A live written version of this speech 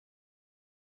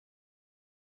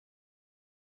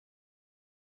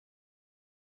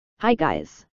Hi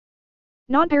guys.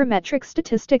 Non-parametric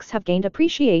statistics have gained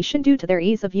appreciation due to their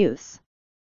ease of use.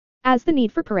 As the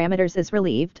need for parameters is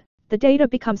relieved, the data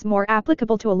becomes more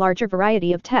applicable to a larger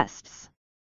variety of tests.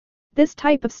 This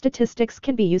type of statistics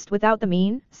can be used without the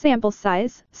mean, sample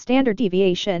size, standard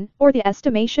deviation, or the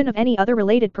estimation of any other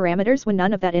related parameters when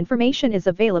none of that information is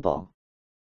available.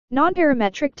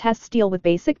 Non-parametric tests deal with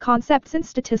basic concepts in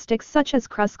statistics such as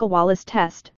Kruskal-Wallis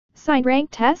test, sign-rank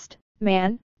test,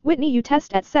 Mann-Whitney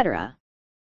test, etc.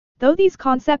 Though these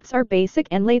concepts are basic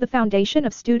and lay the foundation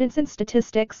of students in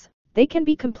statistics, they can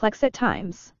be complex at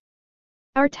times.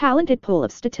 Our talented pool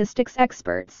of statistics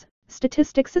experts,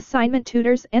 statistics assignment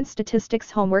tutors and statistics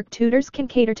homework tutors can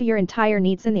cater to your entire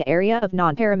needs in the area of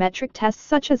non-parametric tests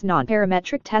such as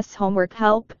non-parametric tests homework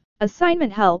help,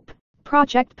 assignment help,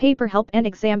 project paper help and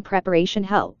exam preparation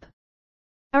help.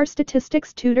 Our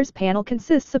statistics tutors panel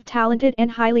consists of talented and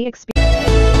highly experienced